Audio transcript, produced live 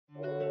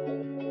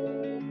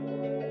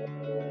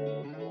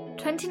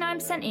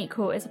29%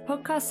 Equal is a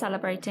podcast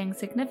celebrating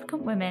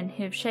significant women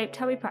who have shaped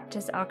how we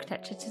practice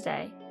architecture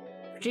today.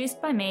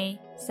 Produced by me,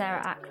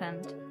 Sarah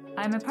Ackland.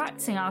 I am a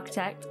practicing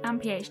architect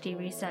and PhD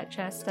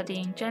researcher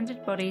studying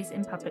gendered bodies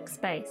in public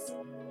space.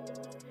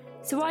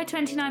 So why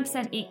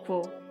 29%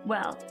 Equal?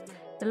 Well,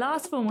 the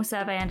last formal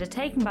survey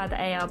undertaken by the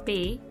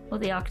ARB, or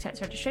the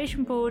Architects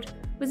Registration Board,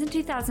 was in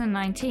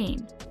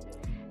 2019.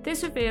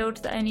 This revealed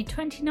that only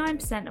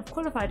 29% of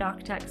qualified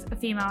architects are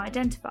female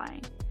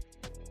identifying.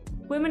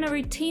 Women are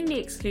routinely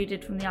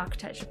excluded from the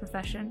architecture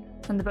profession,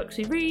 from the books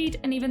we read,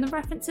 and even the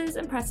references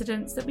and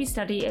precedents that we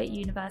study at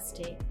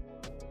university.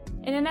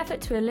 In an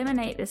effort to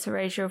eliminate this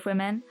erasure of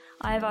women,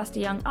 I have asked a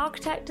young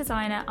architect,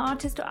 designer,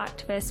 artist or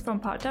activist from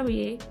Part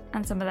W,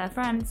 and some of their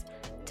friends,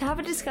 to have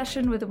a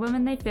discussion with a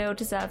woman they feel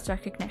deserves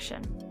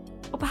recognition,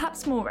 or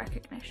perhaps more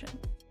recognition.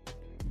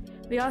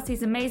 We ask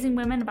these amazing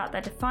women about their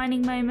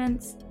defining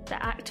moments,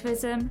 their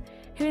activism,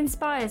 who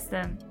inspires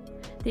them,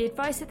 the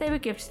advice that they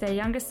would give to their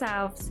younger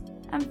selves,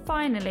 and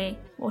finally,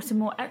 what a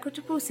more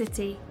equitable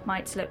city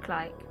might look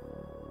like.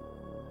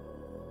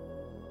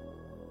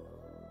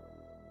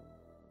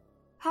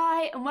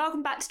 Hi, and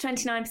welcome back to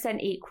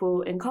 29%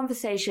 Equal in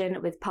conversation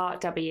with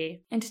Part W.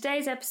 In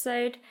today's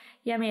episode,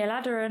 Yẹmí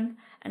Àlàdérun,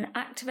 an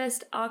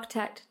activist,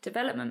 architect,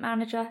 development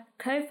manager,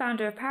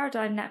 co-founder of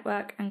Paradigm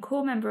Network and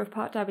core member of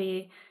Part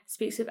W,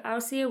 speaks with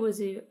Elsie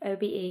Owusu,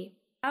 OBE.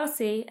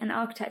 Elsie, an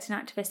architect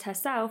and activist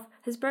herself,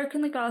 has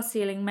broken the glass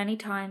ceiling many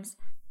times,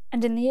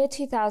 and in the year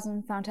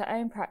 2000 found her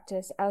own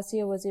practice, Elsie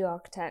Owusu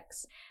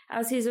Architects.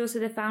 Elsie is also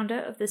the founder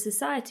of the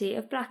Society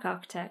of Black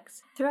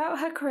Architects. Throughout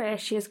her career,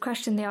 she has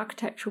questioned the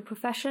architectural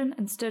profession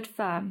and stood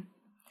firm.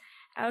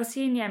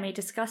 Elsie and Yẹmí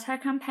discuss her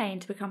campaign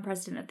to become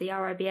president of the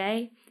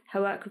RIBA,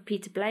 her work with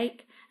Peter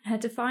Blake, and her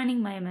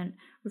defining moment,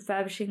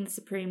 refurbishing the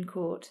Supreme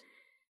Court.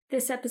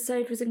 This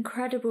episode was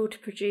incredible to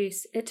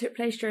produce. It took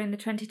place during the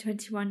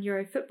 2021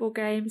 Euro football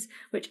games,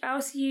 which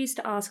Elsie used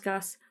to ask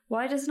us,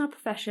 why doesn't our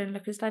profession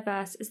look as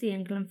diverse as the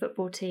England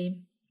football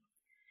team?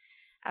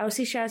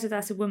 Elsie shares with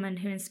us a woman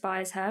who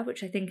inspires her,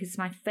 which I think is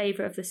my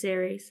favourite of the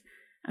series,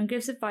 and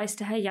gives advice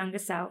to her younger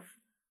self.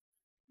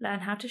 Learn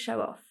how to show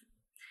off.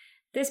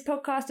 This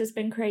podcast has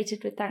been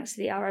created with thanks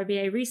to the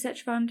RIBA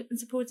Research Fund and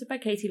supported by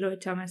Katie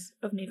Lloyd-Thomas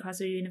of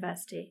Newcastle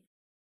University.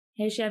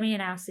 Here's Yẹmí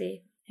and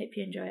Elsie. Hope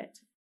you enjoy it.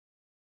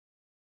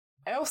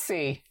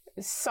 Elsie,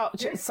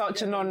 such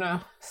an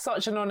honour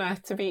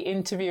to be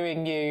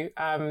interviewing you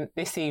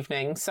this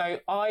evening. So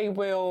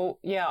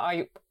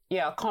I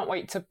can't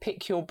wait to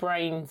pick your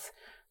brains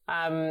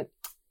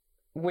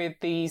with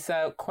these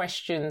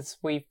questions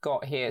we've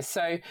got here.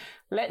 So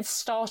let's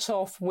start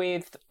off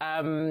with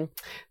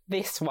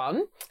this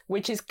one,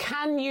 which is,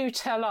 can you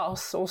tell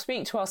us or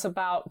speak to us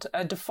about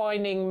a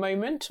defining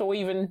moment, or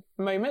even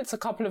moments, a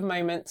couple of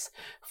moments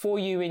for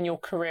you in your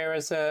career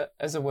as a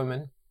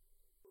woman?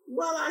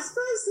 Well, I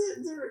suppose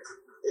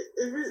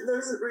there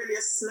isn't really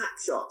a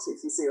snapshot,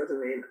 if you see what I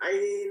mean.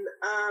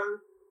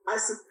 I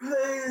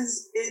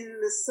suppose in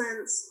the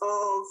sense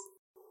of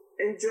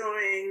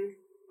enjoying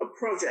a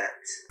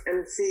project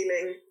and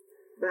feeling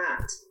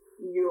that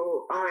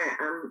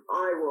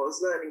I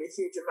was learning a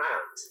huge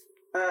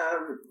amount.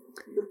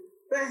 The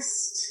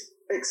best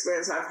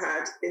experience I've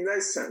had in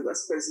those terms, I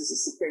suppose, is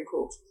the Supreme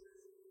Court,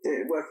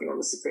 working on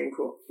the Supreme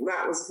Court.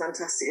 That was a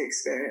fantastic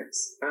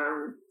experience.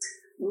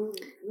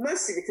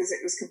 Mostly because it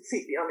was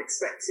completely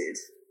unexpected.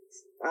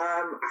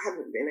 I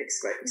hadn't been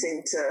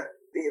expecting to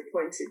be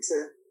appointed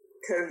to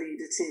co-lead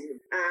a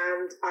team,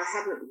 and I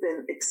hadn't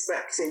been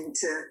expecting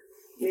to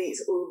meet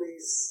all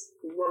these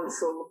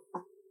wonderful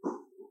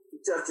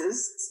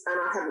judges, and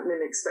I hadn't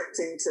been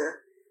expecting to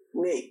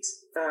meet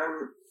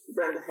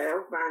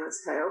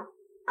Baroness Hale,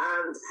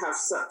 and have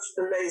such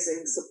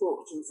amazing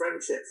support and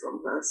friendship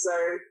from her.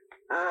 So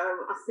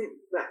I think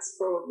that's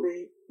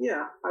probably,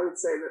 I would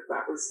say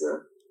that was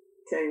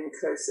came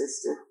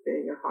closest to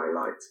being a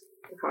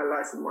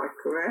highlight of my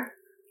career.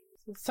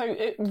 So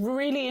it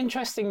really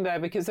interesting there,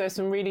 because there's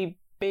some really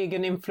big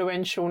and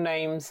influential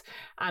names,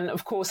 and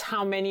of course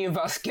how many of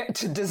us get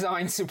to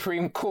design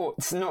Supreme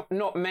Courts?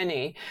 Not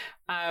many.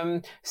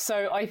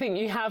 So I think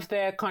you have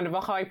there kind of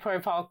a high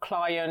profile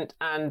client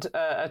and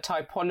a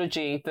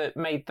typology that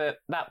made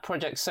that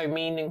project so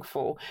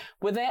meaningful.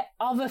 Were there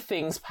other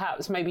things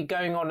perhaps maybe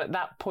going on at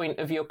that point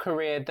of your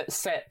career that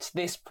set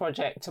this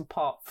project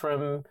apart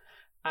from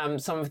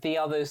some of the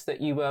others that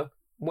you were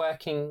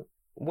working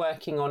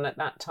on at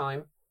that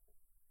time?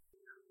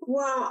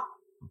 Well,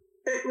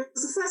 it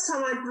was the first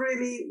time I'd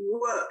really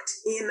worked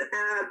in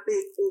a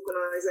big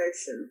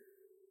organisation.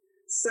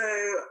 So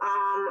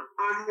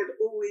I had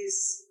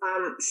always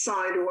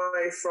shied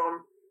away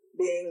from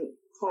being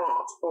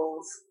part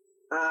of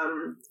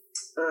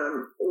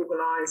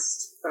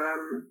organised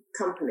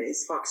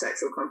companies,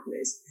 architectural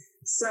companies.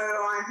 So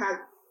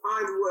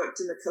I'd worked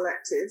in a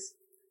collective,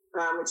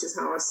 which is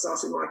how I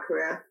started my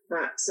career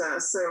at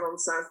Ceylon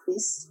South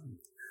East.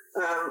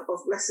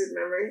 of blessed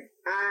memory,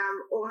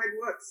 or I'd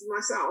worked for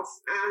myself,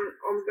 and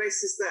on the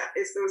basis that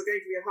if there was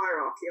going to be a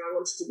hierarchy, I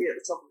wanted to be at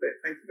the top of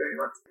it. Thank you very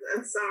much.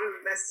 And some of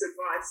the best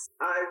advice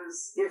I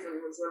was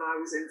given was when I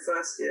was in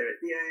first year at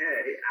the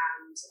AA,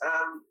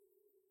 and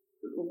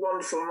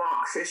wonderful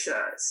Mark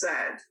Fisher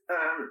said,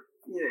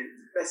 the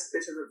best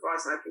bit of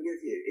advice I can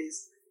give you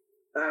is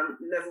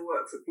never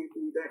work for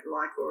people you don't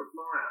like or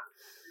admire.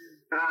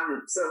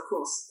 So of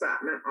course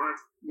that meant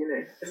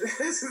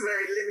there's a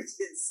very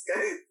limited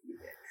scope.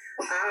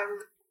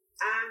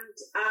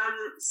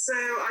 So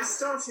I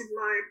started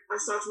my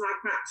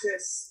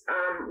practice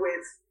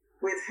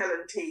with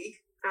Helen Teague,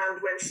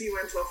 and when she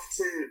went off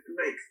to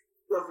make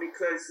lovely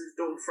clothes with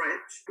Dawn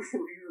French,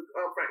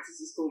 our practice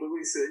is called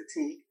Owusu and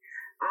Teague,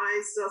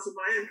 I started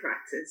my own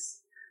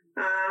practice,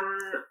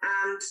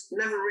 and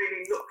never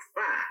really looked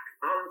back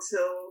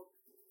until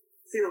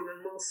Field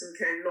and Mawson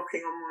came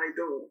knocking on my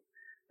door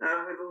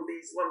with all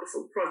these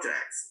wonderful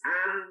projects,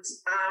 and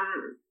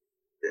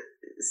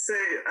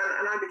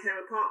I became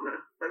a partner.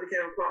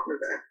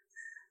 There.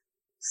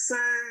 So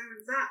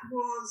that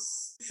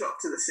was a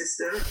shock to the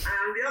system,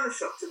 and the other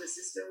shock to the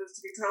system was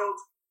to be told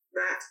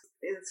that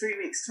in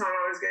 3 weeks' time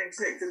I was going to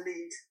take the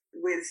lead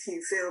with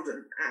Hugh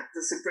Fielden at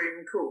the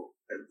Supreme Court,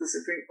 on the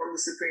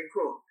Supreme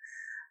Court.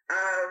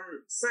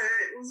 So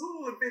it was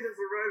all a bit of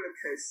a roller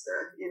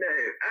coaster,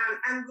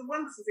 and the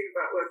wonderful thing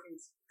about working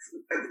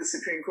on the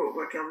Supreme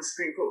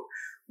Court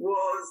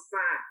was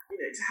that,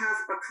 to have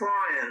a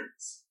client,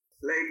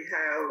 Lady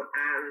Hale,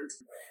 and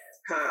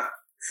her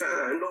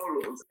fellow law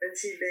lords, and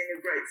she being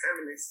a great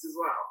feminist as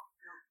well.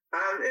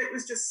 It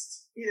was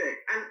just,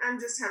 and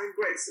just having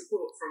great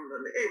support from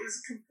them. It was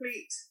a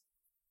complete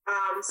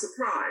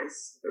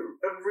surprise,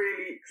 a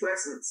really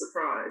pleasant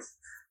surprise.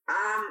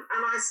 And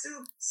I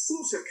still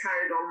sort of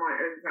carried on my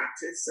own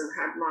practice and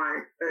had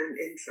my own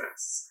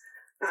interests.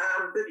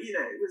 But,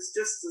 it was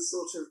just the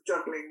sort of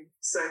juggling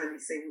so many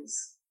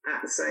things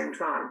at the same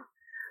time.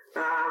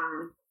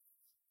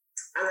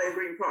 And then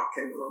Green Park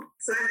came along.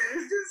 So it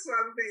was just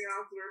one thing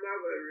after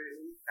another,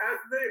 really.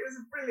 But it was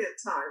a brilliant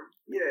time.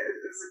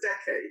 It was a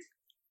decade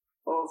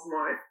of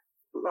my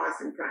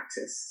life in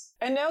practice.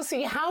 And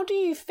Elsie, how do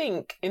you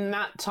think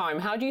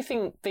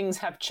things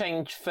have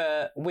changed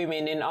for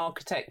women in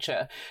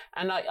architecture?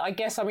 And I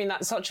guess,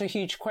 that's such a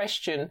huge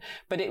question,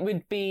 but it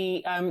would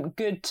be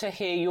good to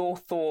hear your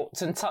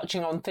thoughts and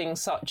touching on things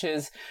such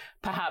as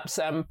perhaps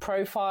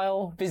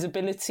profile,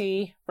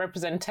 visibility,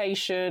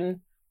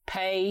 representation,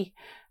 pay,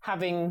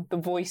 having the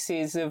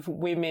voices of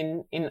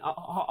women in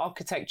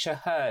architecture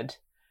heard.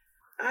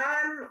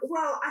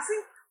 Well, I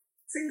think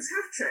things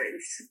have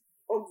changed.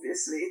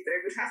 Obviously, they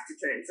would have to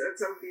change.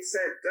 Somebody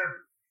said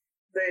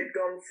they'd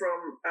gone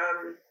from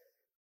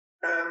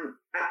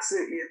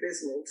absolutely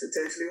abysmal to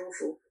totally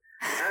awful.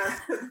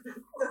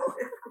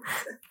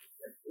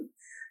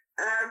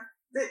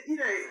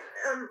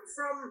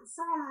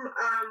 From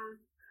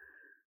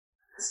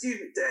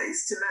student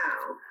days to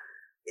now,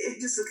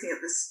 just looking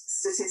at the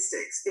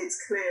statistics,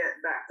 it's clear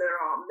that there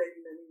are many,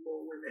 many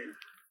more women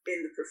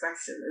in the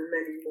profession, and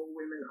many more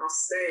women are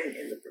staying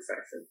in the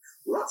profession.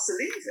 Lots are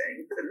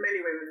leaving, but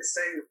many women are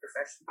staying in the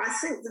profession. I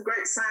think the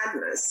great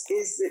sadness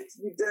is that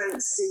you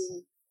don't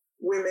see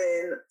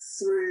women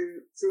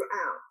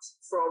throughout,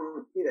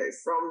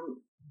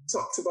 from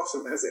top to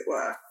bottom, as it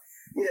were.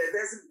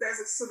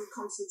 There's a sort of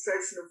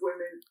concentration of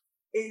women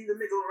in the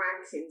middle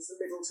rankings, the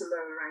middle to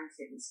lower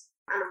rankings.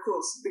 And of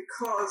course,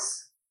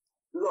 because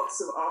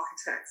lots of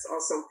architects are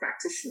sole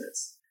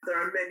practitioners,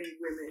 there are many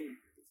women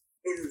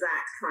in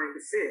that kind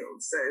of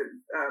field. So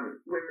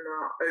women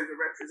are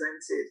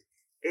overrepresented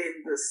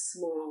in the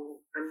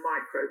small and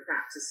micro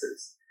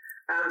practices.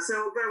 So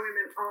although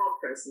women are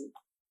present,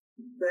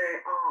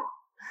 they are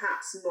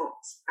perhaps not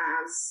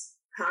as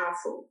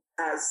powerful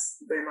as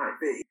they might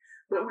be.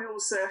 But we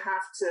also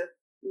have to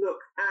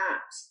look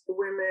at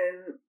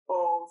women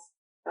of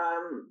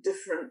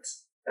different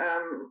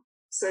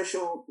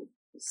social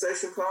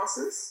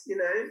classes,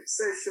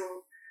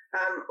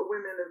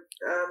 women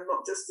of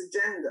not just the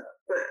gender,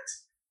 but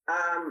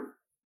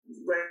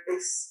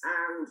race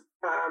and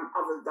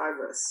other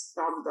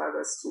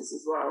diversities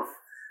as well.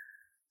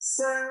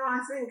 So I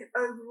think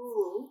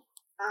overall,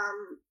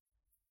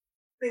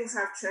 things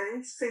have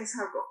changed, things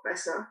have got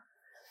better,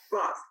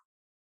 but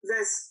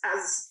there's,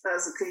 as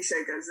the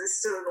cliche goes, there's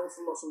still an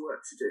awful lot of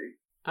work to do.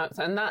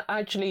 And that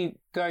actually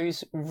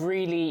goes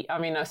really,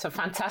 that's a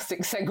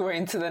fantastic segue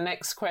into the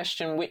next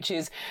question, which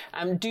is,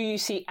 do you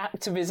see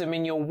activism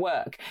in your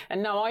work?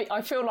 And now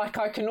I feel like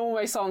I can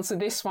almost answer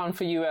this one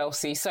for you,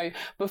 Elsie. So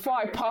before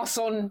I pass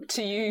on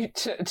to you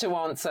to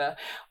answer,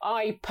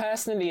 I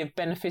personally have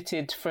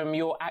benefited from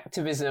your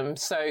activism.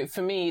 So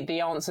for me,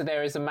 the answer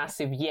there is a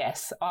massive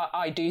yes.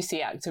 I do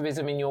see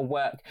activism in your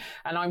work.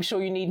 And I'm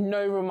sure you need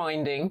no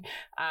reminding,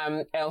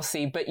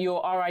 Elsie, but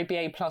your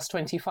RIBA Plus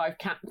 25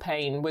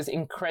 campaign was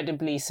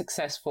incredibly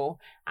successful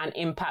and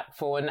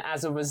impactful, and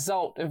as a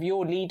result of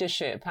your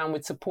leadership and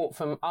with support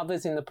from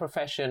others in the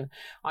profession,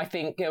 I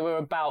think there were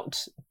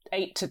about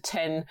 8 to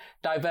 10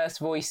 diverse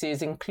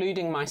voices,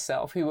 including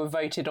myself, who were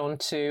voted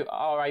onto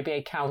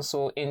RIBA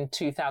Council in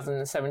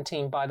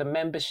 2017 by the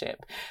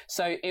membership.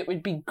 So it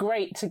would be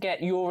great to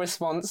get your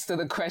response to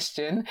the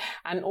question,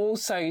 and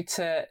also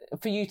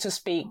for you to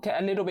speak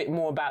a little bit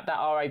more about that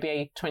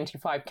RIBA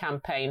 25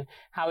 campaign,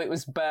 how it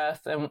was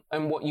birthed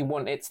and what you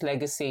want its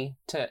legacy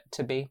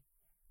to be.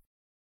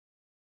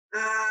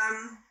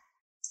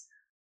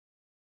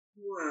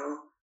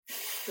 Well,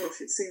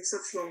 gosh, it seems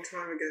such a long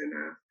time ago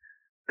now.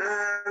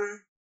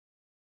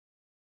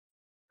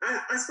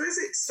 I suppose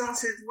it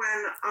started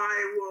when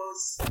I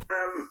was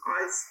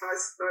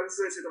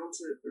voted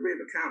onto the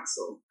RIBA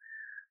Council,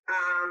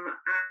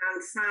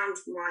 and found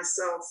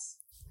myself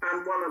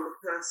and one other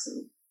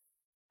person,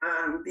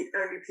 the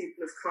only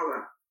people of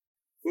colour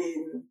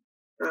in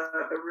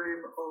a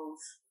room of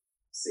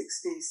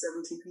 60,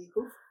 70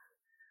 people.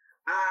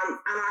 And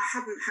I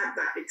hadn't had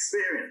that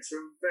experience for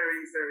a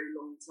very, very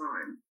long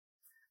time.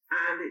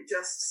 And it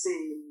just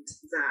seemed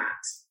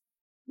that,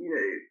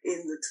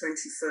 in the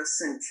 21st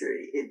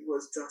century, it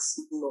was just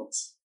not,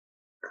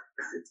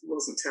 it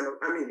wasn't tenable.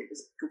 I mean, it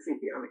was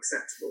completely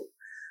unacceptable.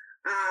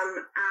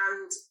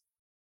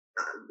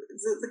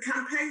 The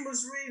campaign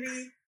was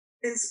really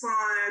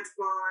inspired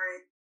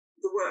by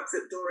the work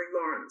that Doreen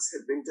Lawrence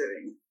had been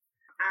doing,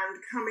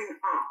 and coming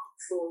up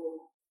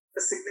for a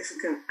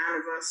significant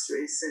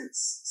anniversary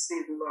since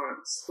Stephen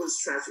Lawrence was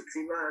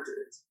tragically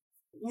murdered.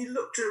 You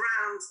looked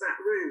around that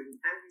room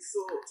and you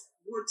thought,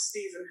 would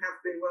Stephen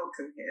have been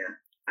welcome here?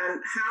 And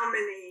how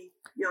many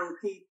young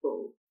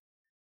people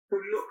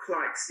who look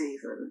like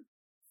Stephen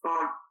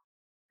are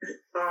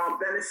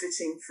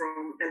benefiting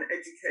from an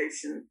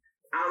education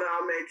and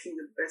are making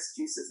the best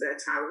use of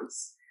their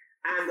talents?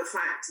 And the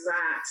fact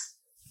that,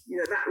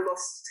 that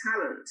lost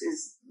talent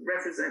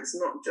represents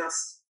not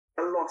just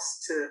a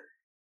loss to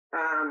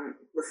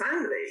the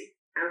family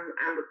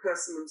and the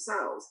person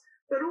themselves,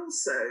 but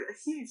also a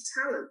huge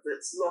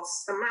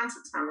amount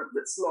of talent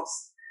that's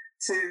lost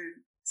to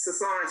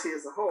society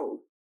as a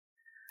whole.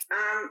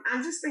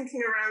 And just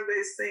thinking around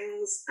those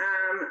things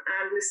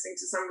and listening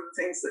to some of the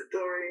things that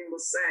Doreen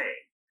was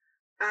saying,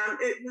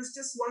 it was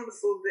just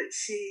wonderful that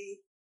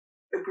she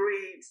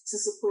agreed to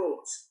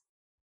support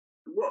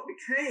what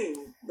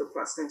became the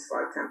Plus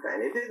 25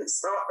 campaign. It didn't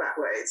start that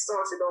way. It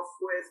started off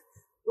with,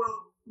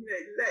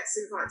 let's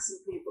invite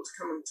some people to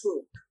come and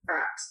talk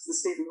at the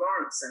Stephen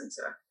Lawrence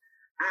Centre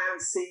and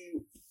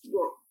see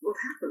what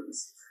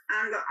happens.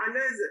 And I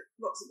know that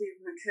lots of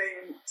people who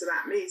came to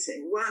that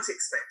meeting weren't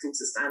expecting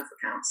to stand for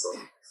council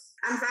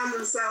and found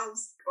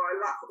themselves, by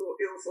luck or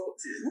ill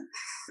fortune,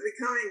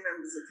 becoming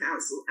members of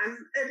council. And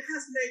it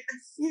has made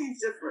a huge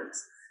difference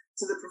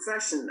to the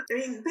profession. I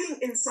mean, being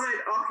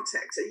inside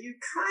architecture, you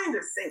kind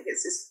of think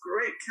it's this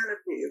great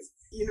canopy of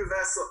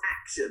universal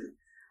action.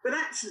 But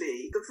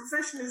actually, the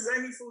profession is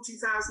only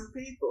 40,000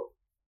 people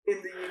in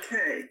the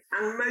UK,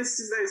 and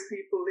most of those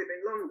people live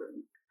in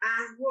London.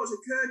 And what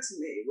occurred to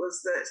me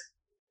was that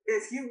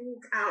if you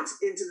walk out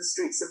into the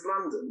streets of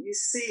London, you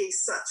see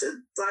such a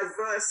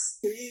diverse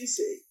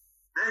community.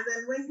 And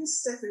then when you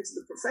step into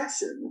the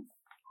profession,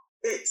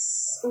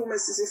 it's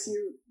almost as if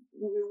you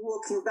were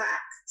walking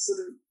back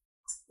certainly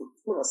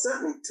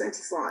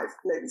 25,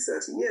 maybe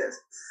 30 years.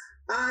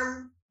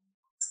 And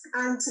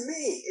to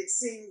me, it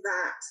seemed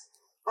that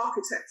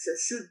architecture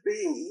should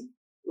be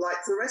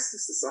like the rest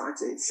of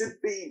society, should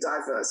be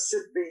diverse,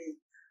 should be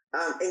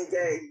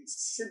engaged,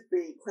 should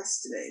be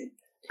questioning,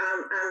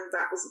 and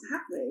that wasn't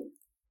happening.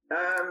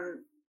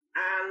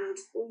 And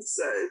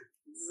also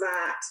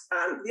that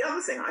the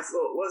other thing I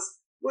thought was,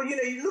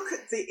 you look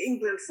at the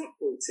England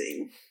football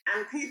team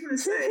and people are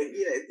saying,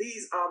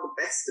 these are the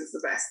best of the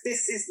best.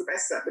 This is the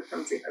best that the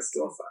country has to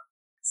offer.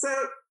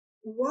 So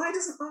why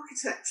doesn't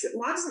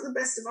the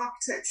best of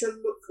architecture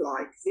look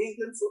like the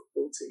England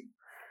football team?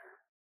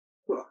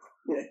 Well,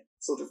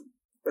 sort of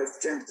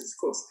both genders, of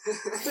course.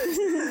 but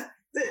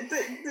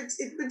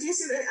you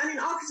see,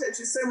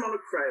 architecture is so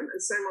monochrome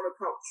and so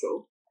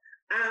monocultural,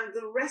 and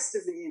the rest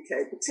of the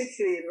UK,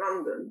 particularly in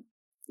London,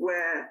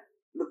 where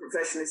the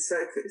profession is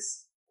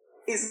focused,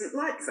 isn't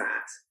like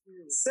that.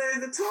 So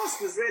the task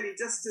was really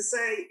just to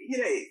say,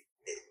 it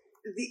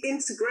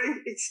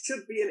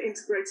should be an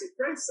integrated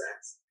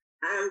process,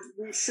 and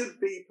we should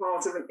be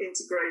part of an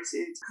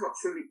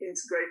culturally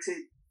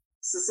integrated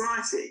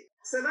society.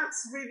 So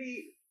that's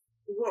really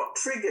what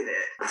triggered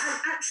it.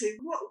 And actually,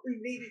 what we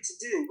needed to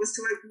do was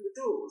to open the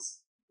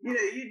doors. You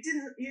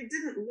didn't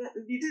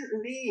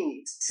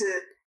need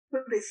to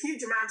put a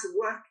huge amount of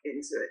work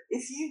into it.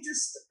 If you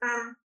just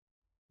iron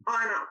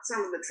up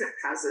some of the trip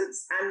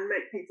hazards and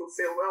make people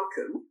feel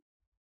welcome,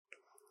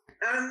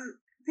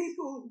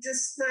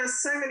 there are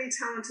so many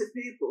talented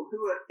people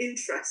who are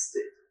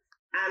interested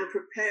and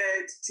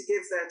prepared to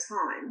give their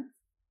time.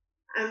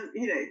 And,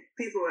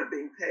 people weren't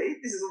being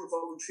paid. This is all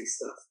voluntary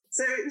stuff.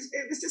 So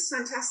it was just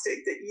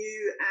fantastic that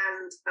you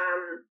and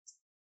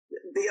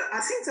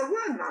I think there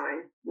were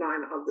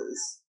nine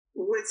others,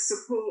 with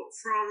support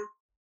from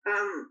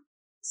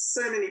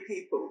so many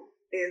people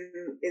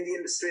in the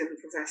industry and the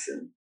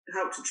profession,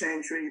 helped to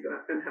change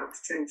REBA and helped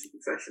to change the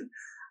profession.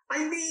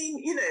 I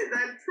mean,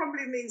 that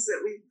probably means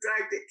that we've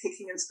dragged it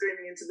kicking and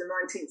screaming into the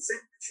 19th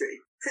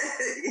century.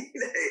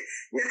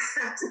 You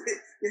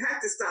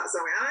have to start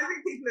somewhere. And I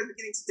think people are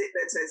beginning to dip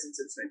their toes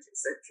into the 20th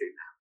century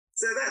now.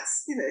 So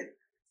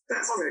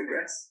that's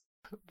progress.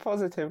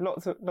 Positive,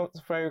 lots of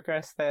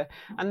progress there.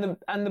 And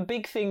the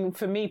big thing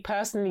for me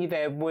personally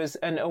there was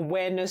an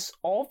awareness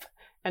of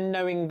and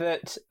knowing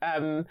that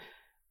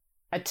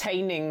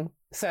attaining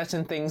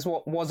certain things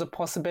what was a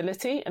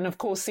possibility, and of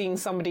course seeing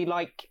somebody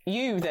like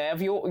you there,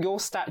 your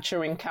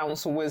stature in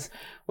council was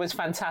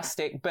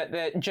fantastic, but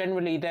that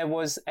generally there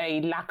was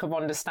a lack of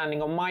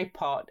understanding on my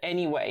part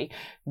anyway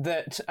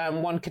that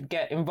one could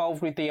get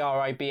involved with the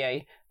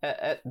RIBA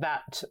at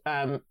that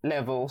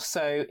level.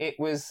 So it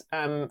was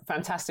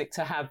fantastic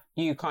to have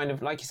you kind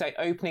of, like you say,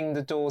 opening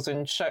the doors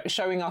and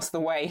showing us the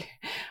way.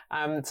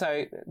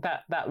 So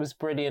that was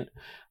brilliant.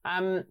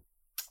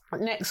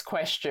 Next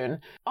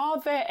question.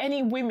 Are there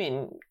any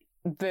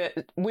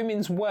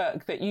women's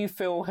work that you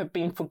feel have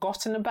been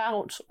forgotten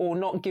about or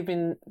not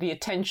given the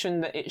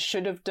attention that it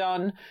should have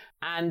done?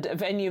 And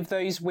have any of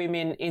those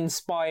women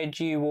inspired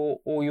you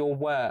or your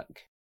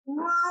work?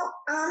 Well,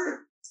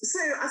 so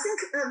I think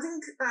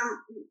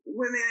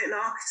women in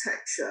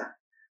architecture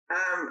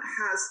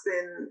has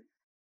been,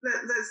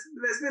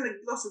 there's been a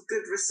lot of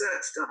good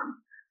research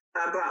done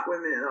about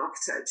women in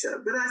architecture,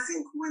 but I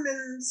think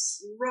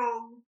women's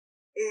role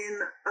in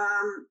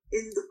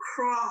the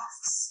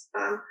crafts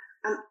and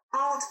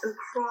art and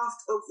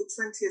craft of the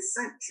 20th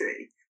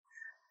century,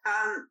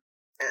 I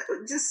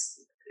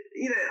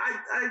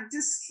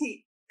just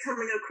keep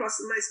coming across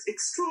the most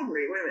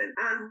extraordinary women.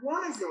 And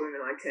one of the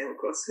women I came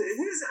across,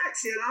 who's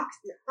actually an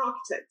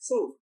architect,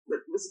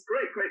 but was a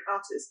great, great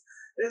artist,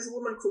 there's a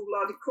woman called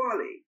Ladi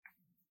Kwali.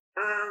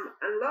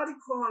 And Ladi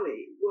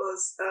Kwali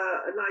was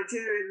a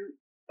Nigerian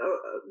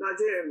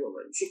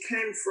woman. She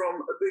came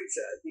from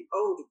Abuja, the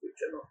old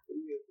Abuja, not the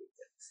new Abuja.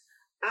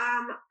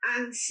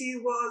 And she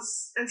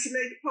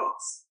made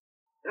pots.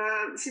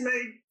 She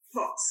made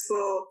pots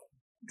for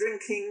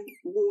drinking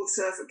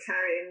water, for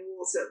carrying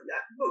water,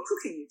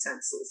 cooking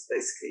utensils,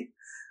 basically.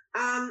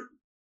 And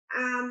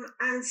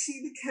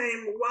she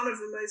became one of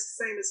the most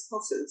famous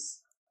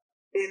potters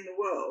in the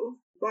world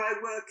by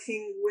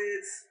working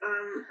with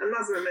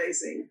another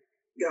amazing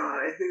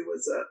guy who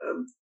was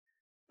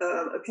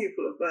a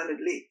pupil of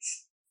Bernard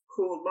Leach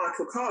called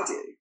Michael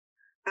Cardew.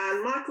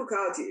 And Michael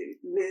Cardew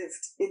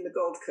lived in the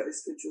Gold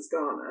Coast, which was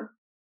Ghana,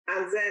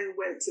 and then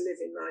went to live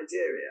in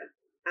Nigeria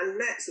and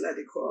met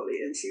Ladi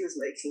Kwali, and she was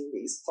making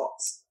these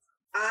pots.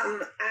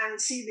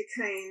 And she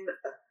became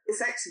a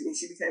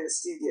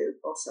studio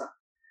potter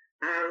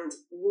and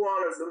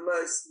one of the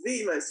most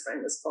famous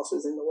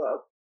potters in the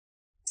world.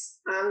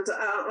 And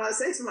I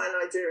say to my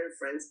Nigerian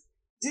friends,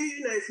 do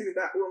you know who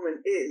that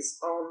woman is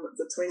on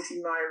the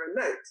 20 Naira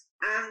note?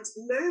 And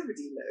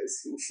nobody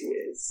knows who she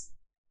is.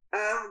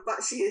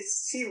 But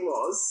she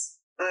was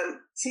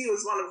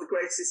one of the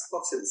greatest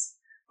potters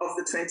of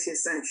the 20th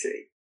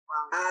century.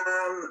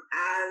 Wow.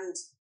 And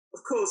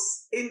of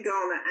course, in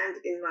Ghana and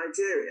in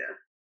Nigeria,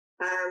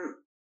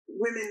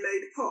 women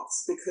made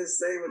pots because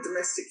they were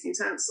domestic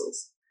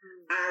utensils.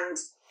 And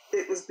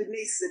it was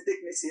beneath the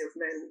dignity of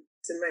men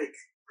to make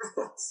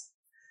pots.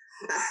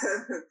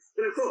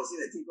 But of course,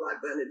 people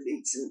like Bernard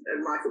Leach and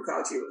Michael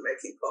Cardew were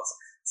making pots.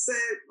 So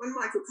when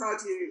Michael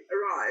Cardew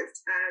arrived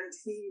and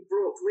he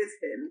brought with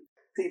him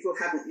people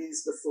hadn't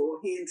used before,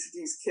 he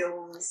introduced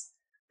kilns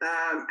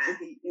and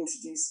he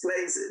introduced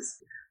glazes.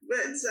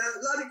 But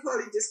Ladi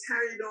Kwali just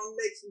carried on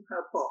making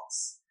her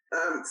pots,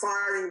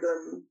 firing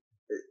them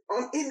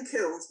in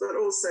kilns, but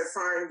also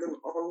firing them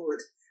on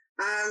wood.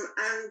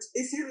 And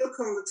if you look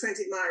on the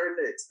 20 Naira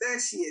note, there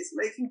she is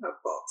making her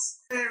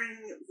pots,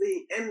 wearing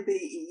the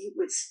MBE,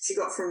 which she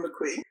got from the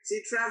Queen.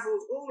 She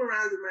travelled all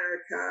around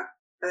America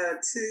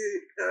to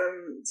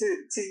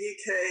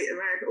UK,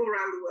 America, all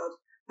around the world.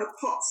 Her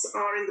pots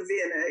are in the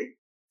V&A,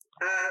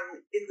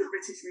 in the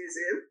British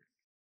Museum.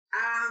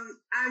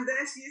 And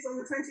there she is on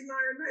the 20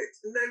 Naira note,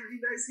 and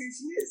nobody knows who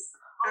she is.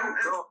 And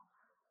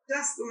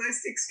just the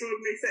most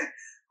extraordinary thing.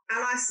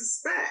 And I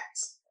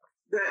suspect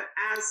that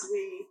as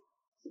we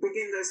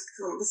begin those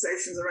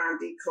conversations around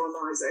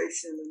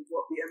decolonisation and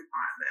what the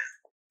empire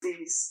meant,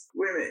 these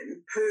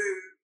women who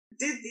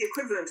did the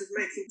equivalent of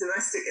making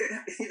domestic,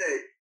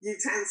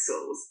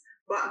 utensils,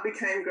 but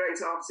became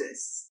great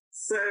artists.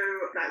 So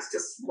that's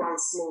just one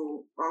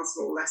small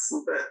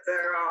lesson. But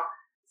there are,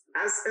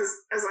 as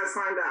I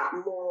find out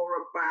more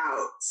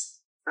about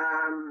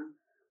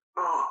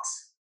art,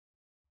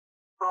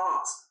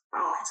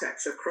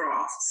 architecture,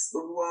 crafts,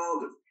 the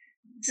world of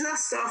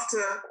just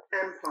after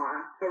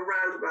empire,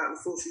 around about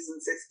the 40s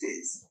and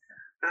 50s,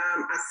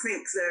 I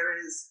think there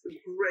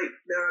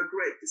are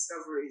great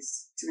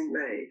discoveries to be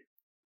made.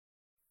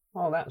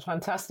 Oh, that's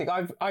fantastic!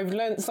 I've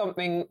learnt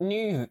something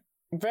new,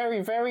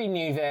 very, very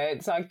new there.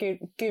 It's like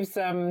it gives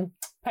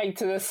pay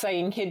to the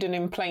saying "hidden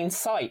in plain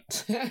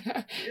sight."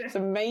 It's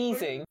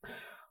amazing.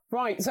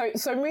 Right,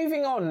 so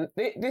moving on.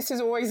 This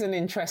is always an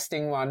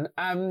interesting one.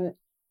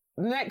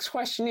 the next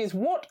question is,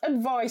 what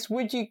advice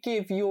would you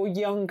give your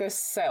younger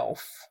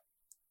self?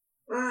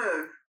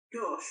 Oh,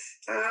 gosh.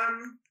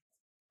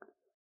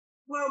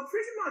 Well,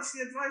 pretty much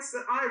the advice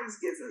that I was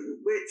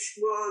given, which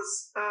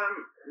was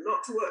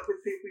not to work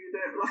with people you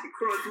don't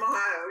like or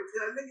admire, which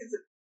I think is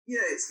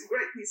it's a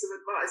great piece of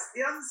advice.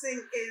 The other thing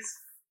is,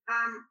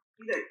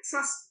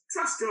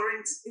 trust your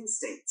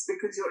instincts,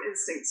 because your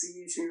instincts are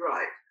usually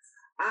right.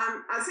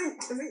 I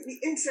think the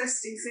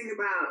interesting thing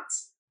about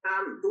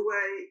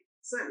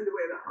certainly the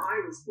way that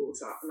I was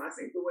brought up, and I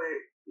think the way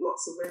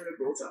lots of women are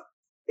brought up,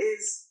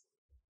 is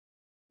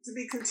to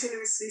be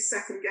continuously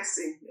second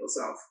guessing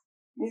yourself.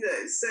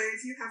 So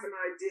if you have an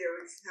idea,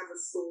 or if you have a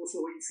thought,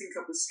 or you think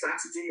up a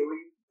strategy, or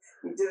you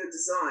do a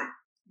design,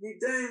 you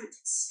don't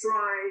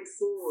stride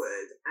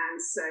forward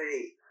and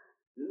say,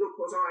 look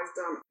what I've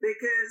done.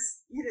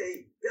 Because,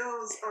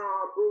 girls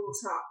are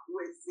brought up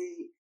with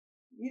the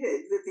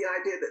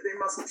idea that they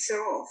mustn't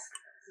show off.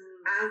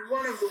 And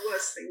one of the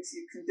worst things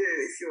you can do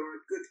if you're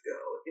a good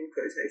girl, in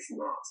quotation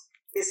marks,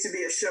 is to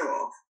be a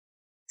show-off.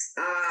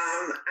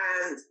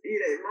 And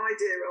my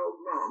dear old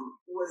mum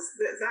was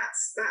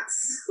that's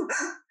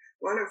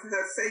one of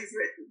her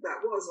favorite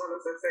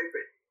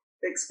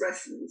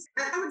expressions.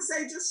 And I would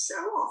say, just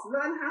show off,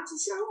 learn how to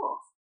show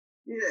off,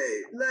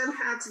 learn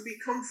how to be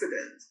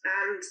confident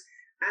and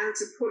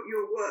to put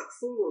your work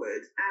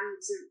forward,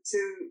 and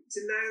to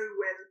know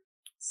when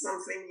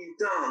something you've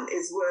done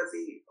is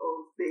worthy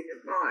of being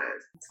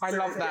admired. I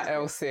love that,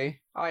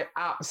 Elsie. I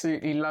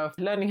absolutely love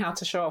learning how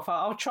to show off.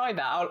 I'll try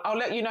that. I'll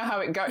let you know how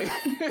it goes. The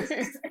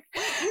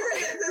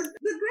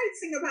great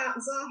thing about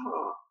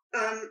Zaha,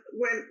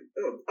 when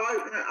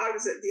I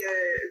was at the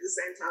the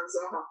same time as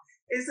Zaha,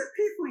 is that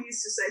people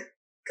used to say,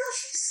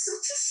 gosh, he's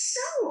such a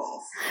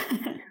show-off.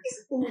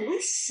 He's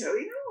always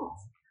showing off.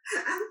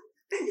 And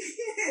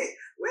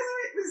whether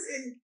it was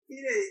in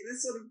the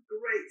sort of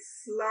great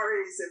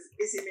flurries of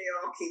Issey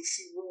Miyake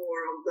she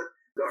wore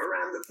got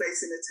around the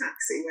place in a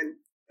taxi when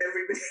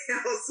everybody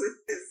else was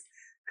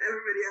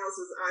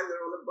either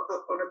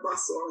on a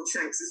bus or on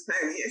Shanks's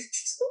pony.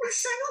 She's always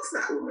showing off,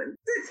 that woman.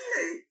 But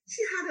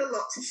she had a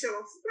lot to show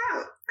off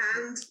about,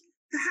 and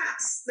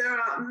perhaps there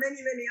are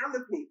many, many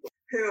other people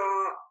who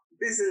are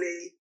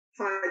busily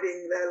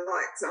hiding their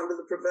lights under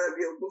the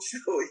proverbial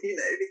bushel,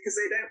 because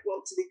they don't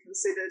want to be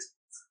considered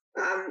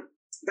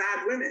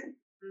bad women.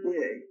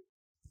 Yes.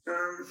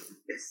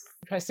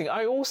 Interesting.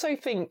 I also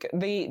think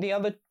the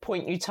other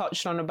point you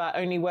touched on about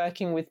only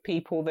working with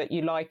people that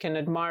you like and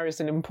admire is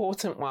an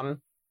important one.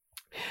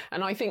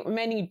 And I think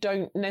many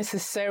don't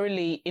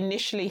necessarily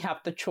initially have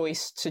the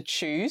choice to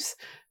choose.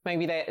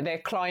 Maybe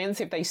their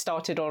clients, if they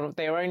started on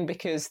their own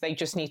because they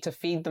just need to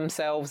feed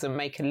themselves and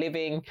make a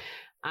living.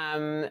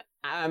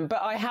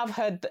 But I have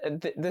heard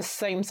the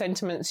same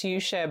sentiments you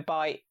share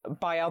by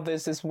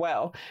others as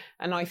well.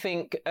 And I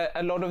think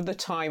a lot of the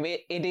time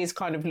it is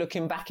kind of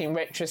looking back in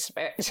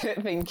retrospect,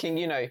 thinking,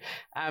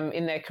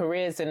 in their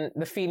careers, and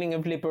the feeling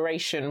of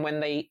liberation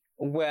when they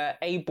were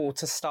able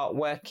to start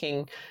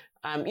working,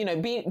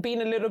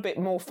 being a little bit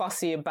more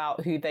fussy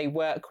about who they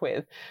work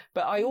with.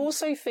 But I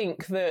also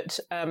think that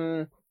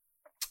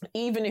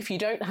even if you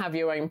don't have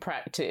your own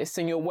practice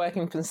and you're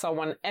working for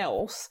someone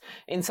else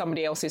in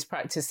somebody else's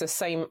practice, the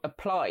same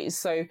applies.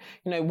 So,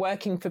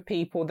 working for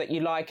people that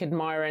you like,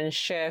 admire, and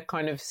share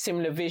kind of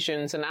similar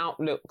visions and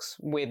outlooks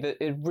with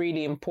is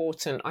really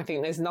important. I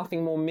think there's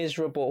nothing more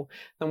miserable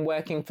than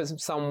working for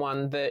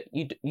someone that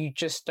you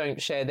just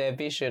don't share their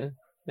vision.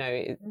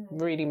 It's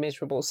really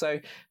miserable. So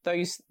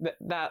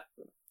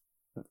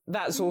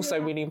that's also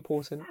really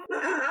important.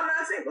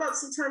 I think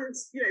lots of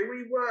times,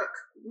 we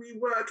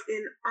work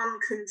in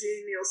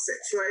uncongenial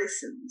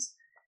situations,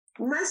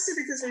 mostly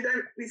because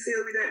we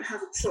feel we don't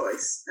have a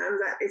choice, and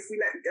that if we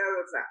let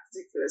go of that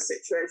particular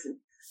situation,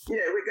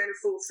 we're going to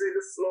fall through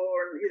the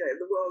floor, and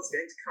the world's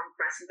going to come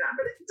crashing down.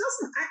 But it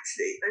doesn't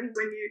actually. And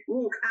when you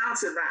walk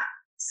out of that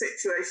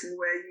situation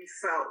where you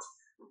felt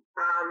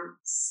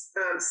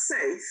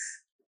safe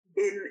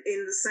in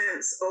the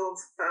sense of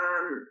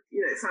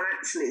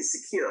financially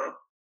secure,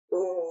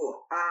 or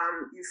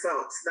you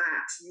felt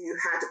that you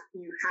had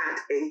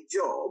a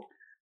job,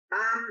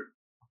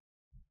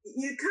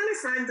 you kind of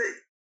find that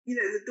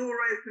the door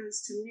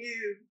opens to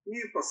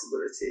new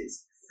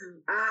possibilities,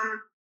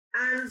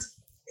 and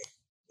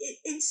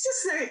it's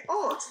just very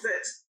odd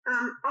that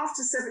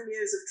after 7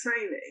 years of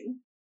training,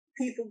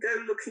 people go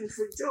looking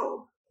for a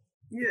job.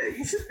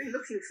 You shouldn't be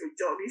looking for a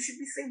job. You should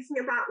be thinking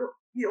about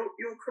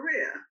your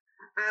career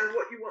and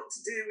what you want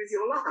to do with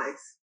your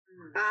life.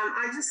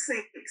 I just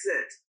think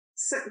that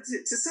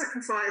to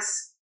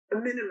sacrifice a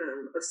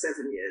minimum of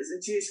 7 years,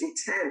 and usually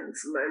 10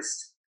 for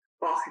most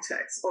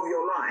architects, of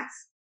your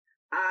life,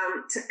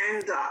 to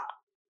end up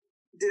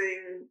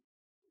doing,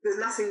 there's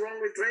nothing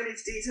wrong with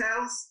drainage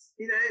details,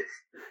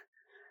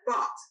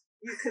 but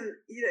you can,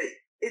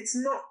 it's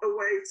not a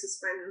way to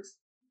spend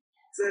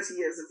 30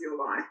 years of your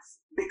life,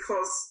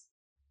 because,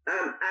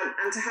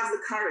 and to have the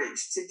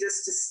courage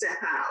to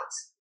step out.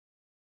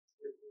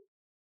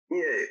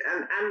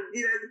 And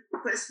the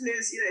question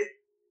is,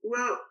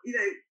 well,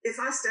 if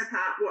I step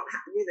out,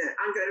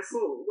 I'm going to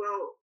fall.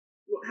 Well,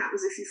 what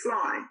happens if you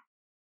fly?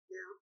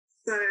 Yeah.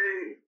 So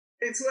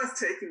it's worth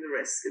taking the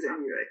risk at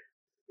any rate.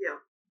 Yeah.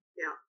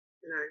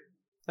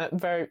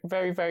 Very,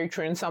 very, very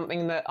true, and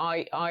something that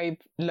I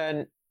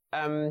learned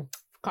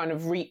kind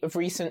of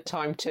recent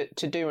time to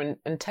do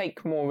and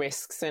take more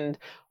risks and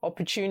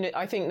opportunity.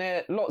 I think there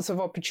are lots of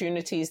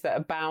opportunities that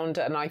abound,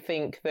 and I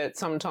think that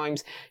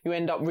sometimes you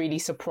end up really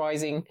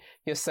surprising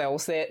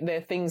yourselves. There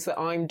are things that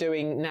I'm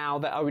doing now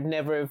that I would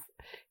never have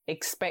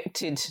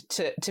expected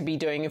to be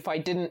doing if I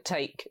didn't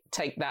take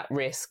that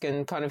risk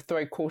and kind of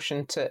throw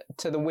caution to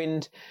the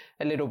wind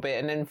a little bit,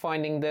 and then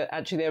finding that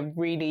actually they're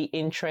really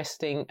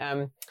interesting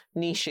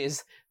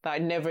niches that I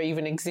never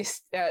even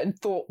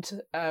thought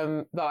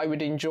that I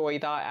would enjoy,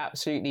 that I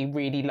absolutely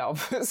really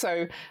love.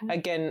 So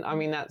again, I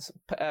mean, that's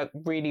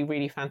really,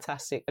 really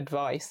fantastic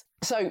advice.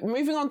 So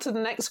moving on to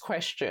the next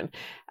question,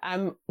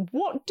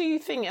 what do you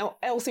think,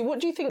 Elsie, what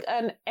do you think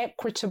an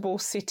equitable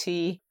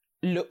city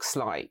looks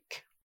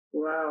like?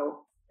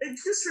 Wow. It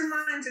just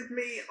reminded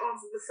me of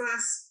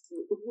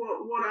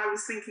what I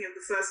was thinking of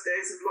the first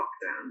days of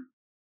lockdown.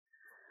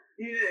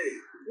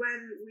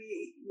 When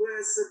we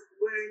were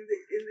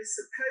in this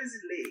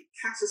supposedly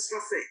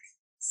catastrophic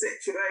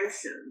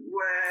situation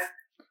where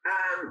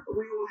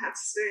we all had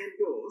to stay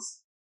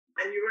indoors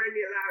and you were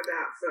only allowed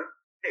out for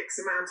X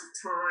amount of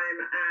time,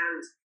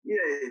 and,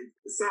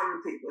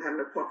 some people had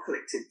an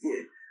apocalyptic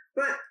view.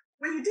 But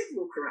when you did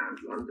walk around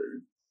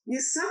London,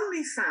 you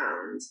suddenly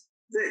found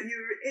that you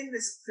were in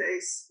this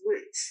place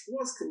which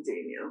was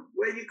congenial,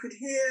 where you could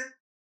hear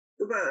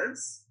the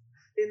birds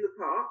in the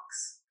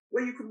parks,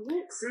 where you could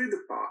walk through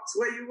the parks,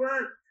 where you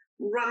weren't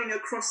running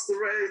across the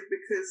road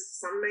because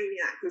some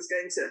maniac was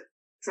going to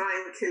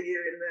try and kill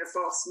you in their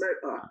fast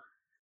motor.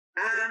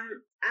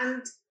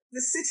 And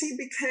the city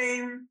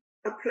became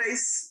a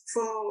place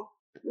for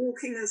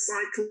walking and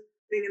cycling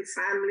and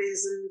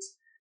families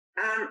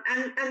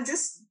and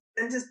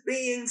just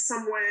being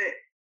somewhere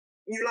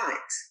you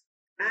liked.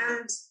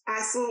 And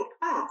I thought,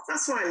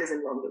 that's why I live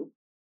in London,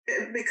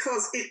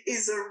 because it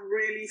is a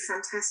really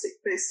fantastic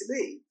place to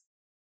be.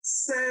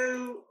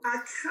 So I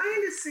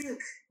kind of think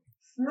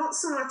not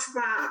so much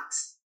about,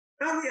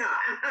 and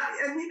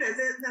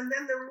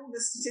then there are all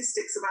the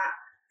statistics about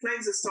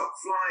planes have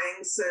stopped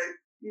flying, so,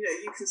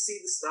 you can see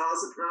the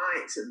stars at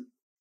night,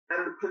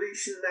 and the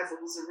pollution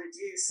levels are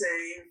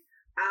reducing.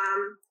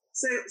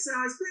 So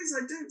I suppose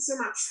I don't so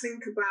much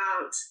think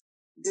about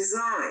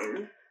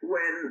design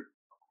when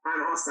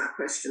I'm asked that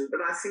question,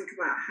 but I think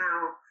about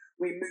how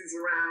we move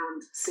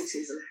around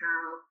cities and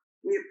how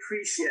we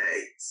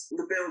appreciate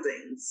the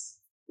buildings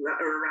that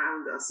are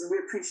around us, and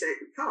we appreciate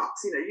the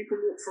parks. You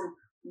can walk from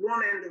one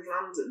end of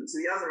London to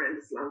the other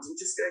end of London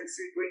just going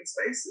through green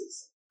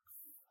spaces.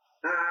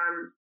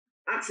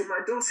 Actually, my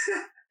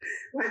daughter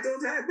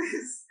had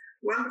this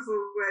wonderful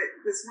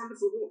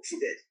walk she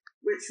did,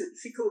 which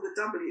she called the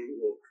W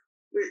walk,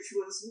 which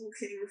was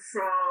walking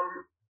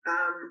from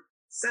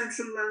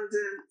central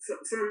London,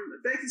 from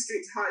Baker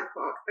Street to Hyde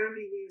Park,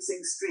 only using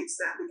streets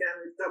that began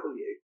with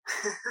W.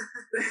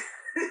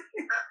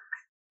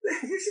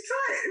 You should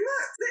try it.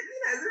 Look,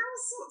 there are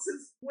all sorts of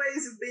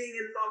ways of being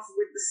in love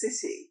with the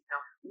city,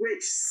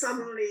 which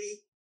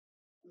suddenly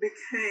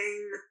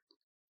became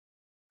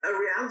a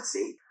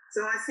reality.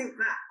 So I think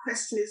that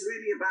question is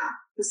really about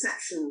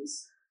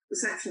perceptions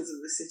of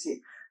the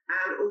city,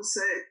 and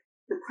also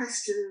the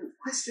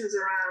questions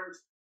around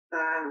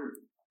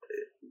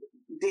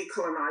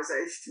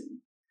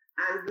decolonisation,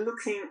 and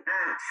looking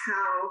at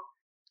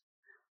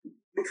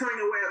becoming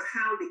aware of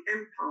how the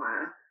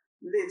empire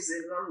lives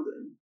in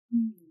London.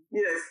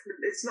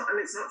 It's not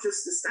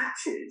just the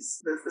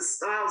statues, the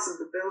styles of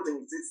the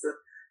buildings.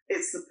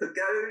 It's the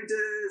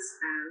pagodas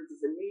and the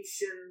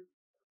Venetian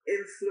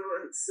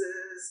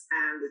influences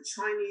and the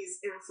Chinese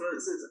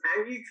influences,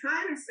 and you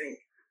kind of think,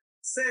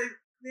 so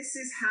this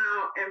is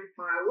how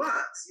empire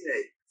works.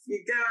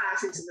 You go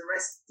out into the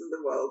rest of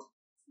the world,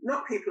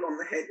 knock people on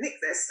the head, nick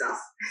their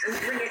stuff, and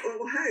bring it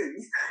all home.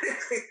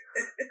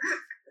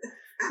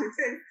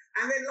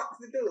 and then lock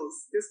the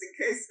doors, just in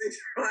case they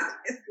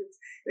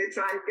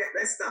try and get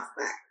their stuff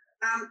back.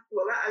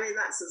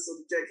 That's the sort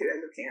of joking way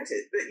of looking at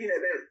it. But,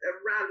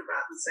 around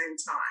about the same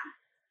time,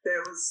 there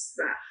was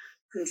that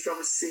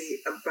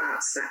controversy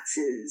about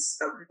statues,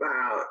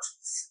 about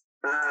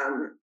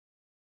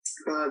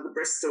the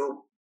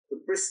Bristol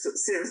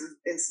series of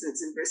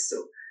incidents in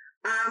Bristol.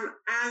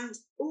 And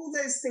all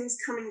those things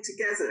coming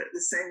together at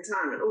the same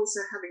time, and also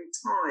having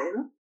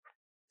time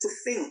to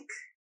think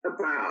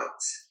about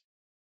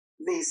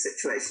these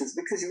situations,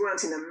 because you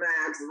weren't in a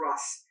mad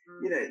rush,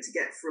 to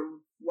get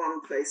from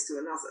one place to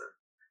another.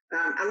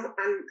 And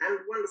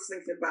one of the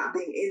things about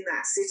being in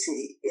that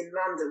city in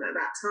London at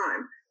that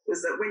time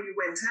was that when you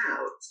went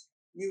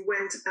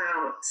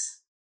out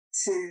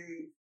to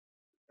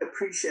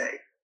appreciate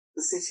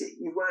the city.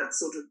 You weren't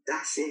sort of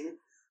dashing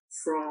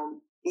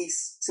from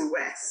east to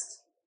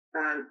west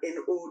in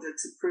order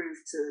to prove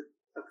to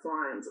a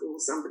client or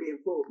somebody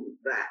important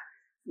that,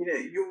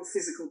 your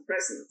physical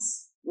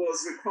presence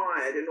was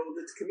required in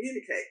order to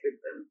communicate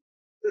with them.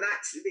 But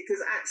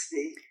because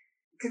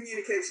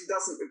communication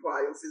doesn't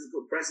require your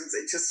physical presence,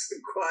 it just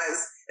requires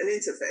an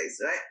interface,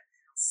 right?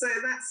 So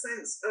that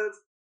sense of,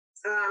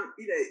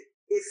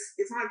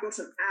 if I've got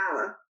an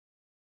hour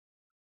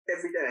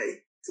every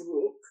day to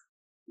walk,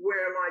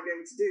 where am I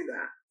going to do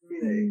that?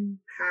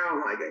 How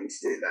am I going to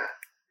do that?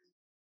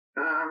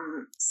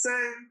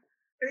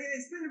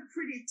 It's been a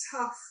pretty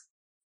tough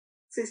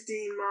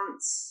 15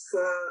 months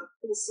for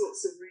all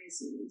sorts of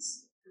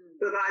reasons,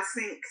 but I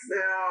think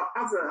there are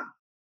other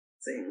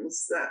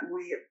things that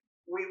we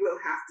will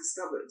have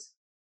discovered.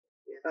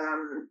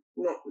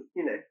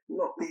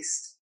 Not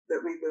least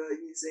that we were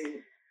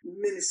using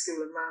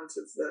minuscule amount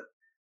of the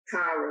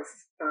power of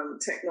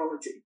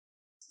technology.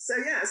 So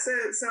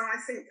I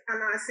think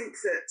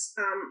that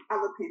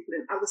other people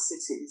in other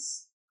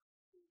cities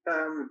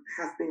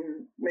have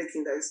been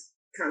making those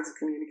kinds of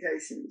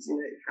communications.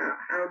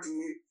 How do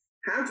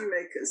you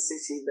make a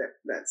city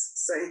that's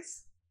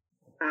safe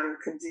and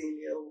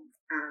congenial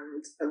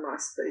and a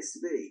nice place to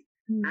be?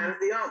 And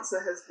the answer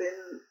has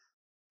been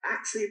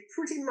actually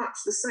pretty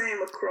much the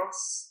same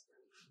across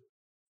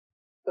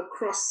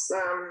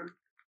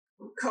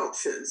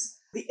cultures.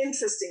 The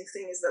interesting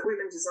thing is that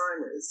women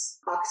designers,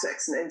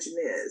 architects and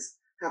engineers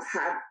have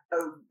had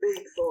a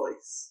big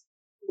voice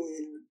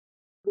in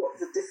what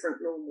the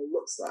different normal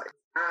looks like.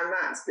 And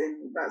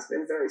that's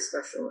been very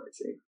special,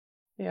 actually.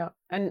 Yeah,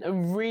 and a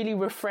really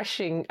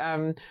refreshing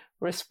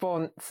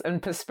response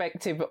and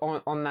perspective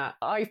on that.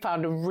 I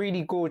found a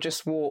really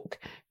gorgeous walk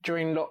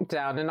during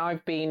lockdown, and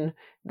I've been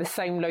the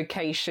same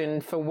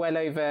location for well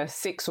over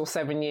 6 or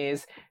 7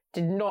 years.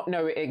 Did not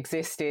know it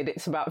existed.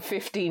 It's about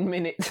 15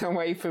 minutes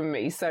away from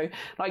me. So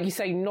like you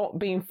say, not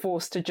being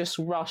forced to just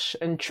rush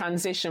and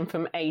transition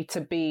from A to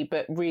B,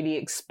 but really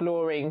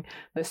exploring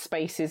the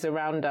spaces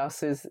around us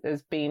has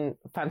been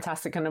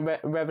fantastic, and a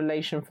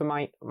revelation for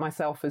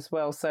myself as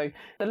well. So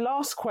the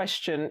last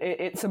question,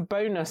 it's a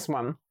bonus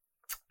one.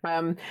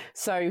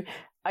 So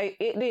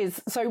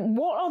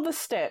what are the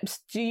steps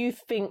do you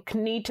think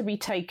need to be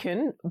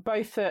taken,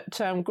 both at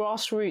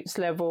grassroots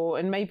level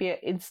and maybe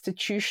at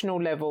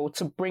institutional level,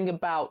 to bring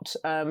about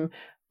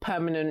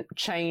permanent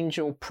change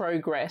or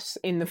progress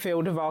in the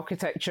field of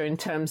architecture in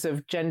terms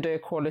of gender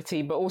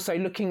equality, but also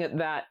looking at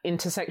that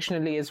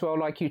intersectionally as well,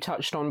 like you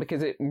touched on,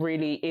 because it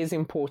really is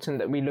important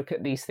that we look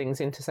at these things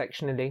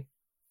intersectionally?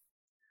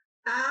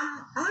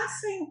 I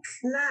think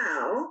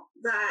now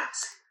that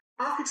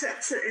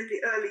architecture in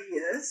the early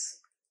years,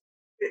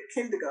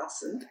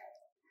 kindergarten,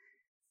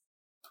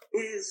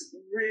 is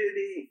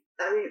really,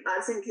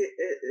 I think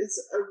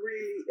it's a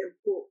really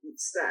important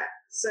step,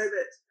 so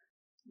that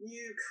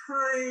you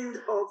kind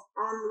of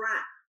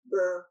unwrap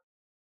the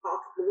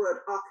word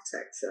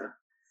architecture.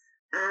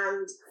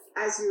 And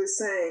as you were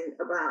saying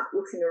about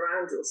looking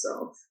around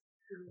yourself,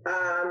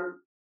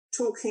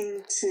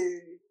 talking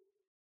to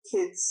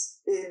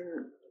kids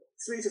in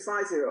 3 to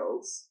 5 year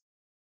olds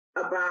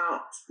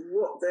about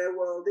what their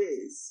world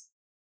is,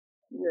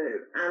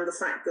 and the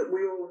fact that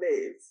we all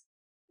live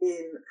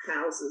in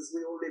houses,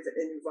 we all live in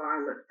an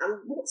environment, and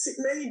what's it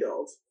made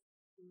of?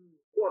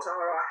 What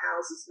are our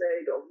houses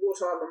made of?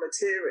 What are the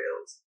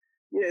materials?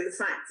 The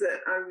fact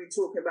that, and we were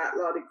talking about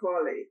Ladi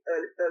Kwali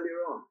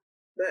earlier on,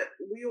 that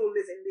we all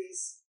live in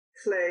these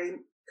clay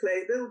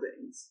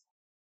buildings,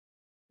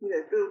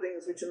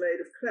 buildings which are made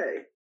of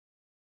clay.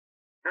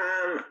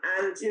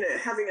 And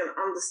having an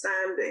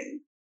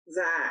understanding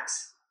that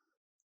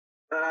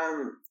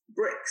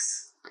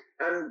bricks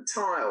and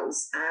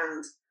tiles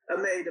and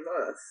are made of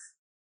earth,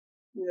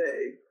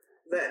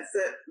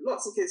 that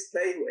lots of kids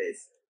play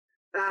with,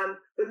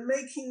 but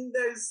making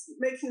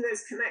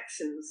those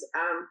connections,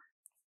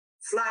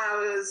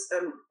 flowers,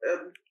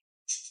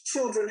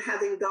 children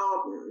having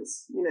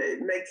gardens,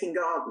 making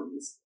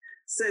gardens,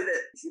 so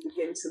that you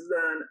begin to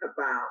learn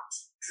about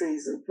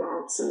trees and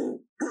plants and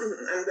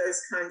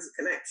those kinds of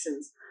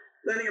connections,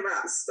 learning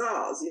about the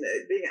stars,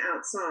 being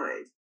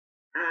outside.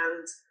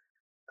 And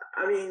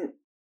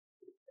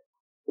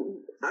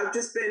I've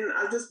just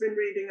been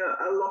reading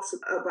a lot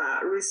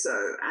about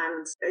Rousseau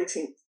and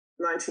 18th,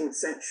 19th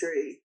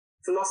century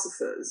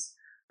philosophers.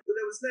 But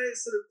there was no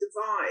sort of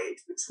divide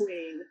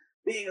between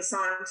being a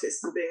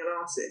scientist and being an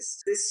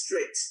artist. This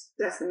strict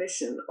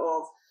definition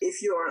of,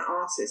 if you're an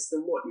artist,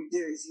 then what you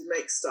do is you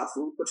make stuff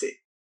and you put it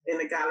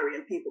in a gallery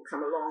and people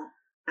come along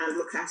and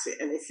look at it,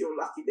 and if you're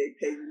lucky, they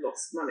pay you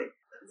lots of money.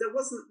 There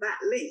wasn't that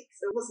link.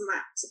 There wasn't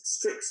that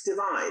strict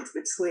divide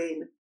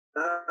between,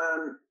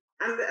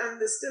 and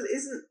there still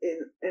isn't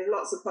in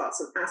lots of parts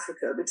of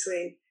Africa,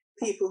 between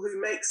people who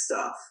make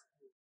stuff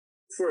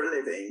for a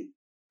living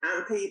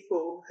and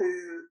people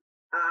who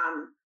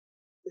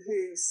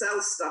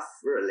sell stuff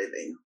for a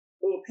living,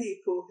 or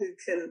people who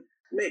can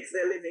make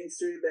their living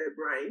through their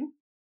brain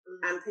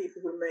and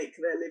people who make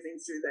their living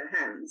through their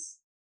hands.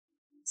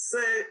 So,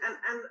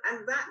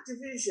 and that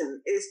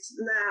division is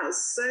now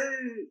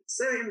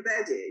so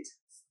embedded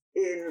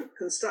in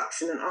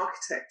construction and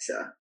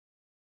architecture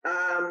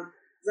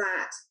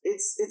that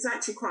it's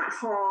actually quite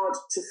hard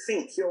to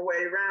think your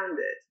way around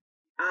it.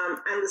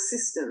 and the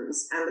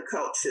systems and the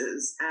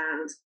cultures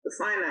and the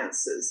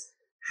finances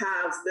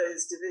have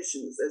those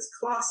divisions, those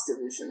class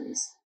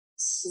divisions,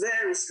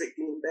 very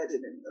strictly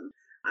embedded in them.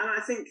 And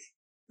I think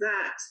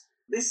that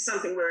this is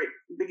something we're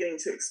beginning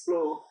to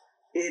explore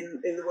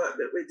in the work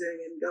that we're doing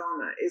in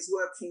Ghana, is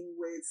working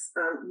with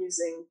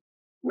using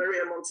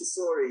Maria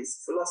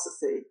Montessori's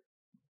philosophy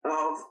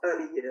of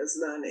early years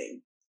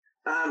learning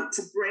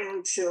to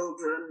bring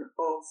children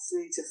of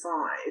 3 to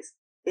 5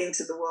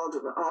 into the world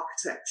of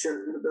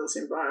architecture and the built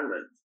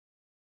environment.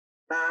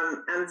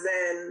 And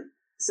then,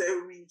 so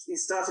we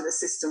started a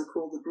system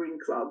called the Green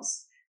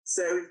Clubs.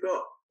 So we've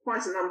got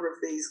quite a number of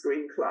these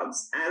Green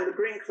Clubs, and the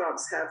Green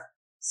Clubs have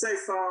so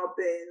far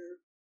been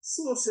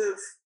sort of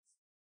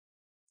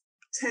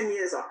 10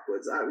 years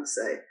upwards, I would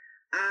say.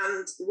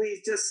 And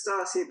we've just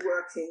started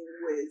working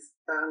with,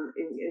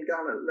 in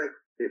Ghana, like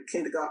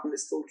kindergarten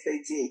is called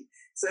KG.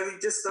 So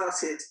we've just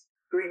started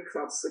Green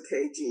Clubs for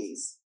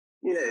KGs,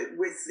 you know,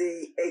 with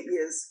the 8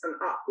 years and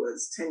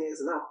upwards, 10 years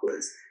and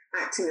upwards,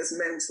 acting as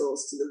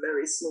mentors to the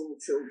very small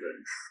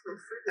children.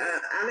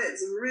 And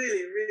it's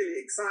really, really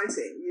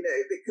exciting, you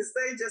know, because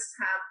they just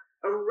have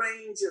a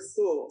range of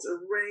thought, a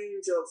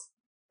range of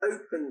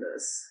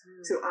openness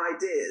to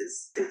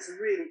ideas. It's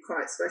really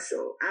quite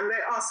special. And they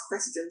ask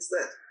questions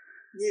that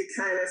you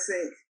kind of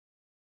think,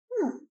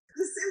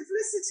 the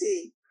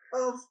simplicity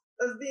of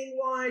being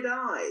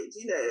wide-eyed,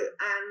 you know,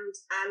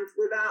 and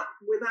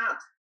without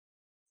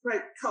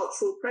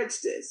cultural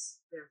prejudice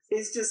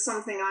is just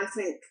something I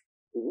think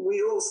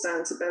we all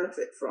stand to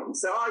benefit from.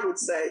 So I would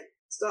say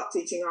start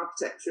teaching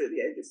architecture at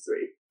the age of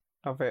 3.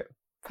 Love it.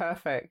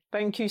 Perfect.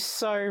 Thank you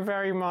so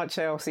very much,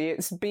 Elsie.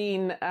 It's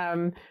been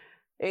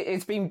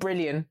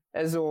brilliant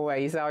as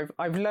always.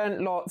 I've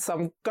learnt lots.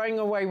 I'm going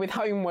away with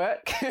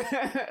homework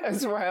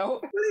as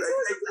well. Well, it's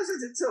always a pleasure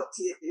to talk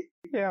to you.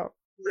 Yeah.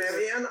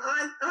 Yẹmí, and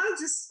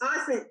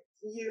I think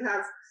you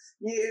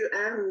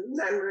and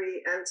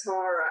Lemery and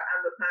Tara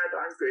and the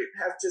Paradigm Group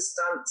have just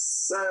done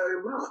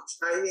so much.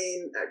 I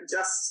mean,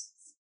 just,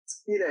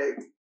 you know,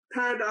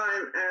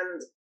 Paradigm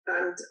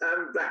and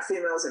Black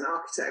females in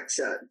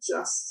architecture,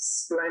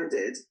 just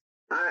splendid.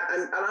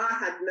 And I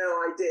had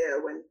no idea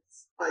when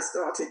I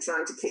started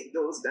trying to kick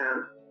doors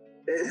down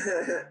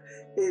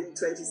in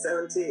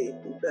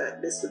 2017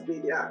 that this would be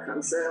the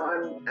outcome. So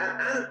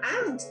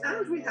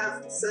and we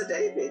have Sir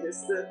David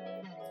as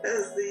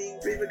the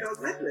Riva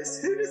Gold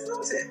medalist. Who'd have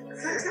thought it?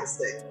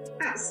 Fantastic,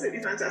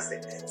 absolutely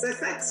fantastic. So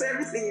thanks for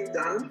everything you've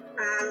done,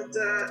 and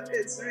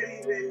it's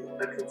really been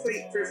a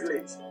complete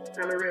privilege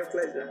and a real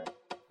pleasure.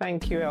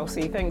 Thank you,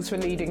 Elsie. Thanks for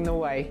leading the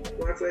way.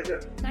 My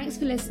pleasure. Thanks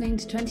for listening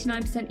to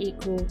 29%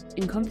 Equal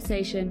in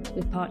conversation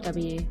with Part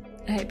W.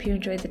 I hope you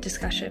enjoyed the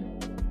discussion.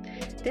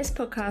 This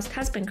podcast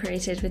has been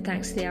created with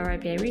thanks to the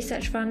RIBA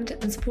Research Fund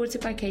and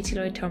supported by Katie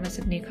Lloyd Thomas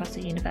of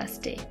Newcastle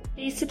University.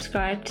 Please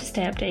subscribe to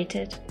stay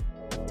updated.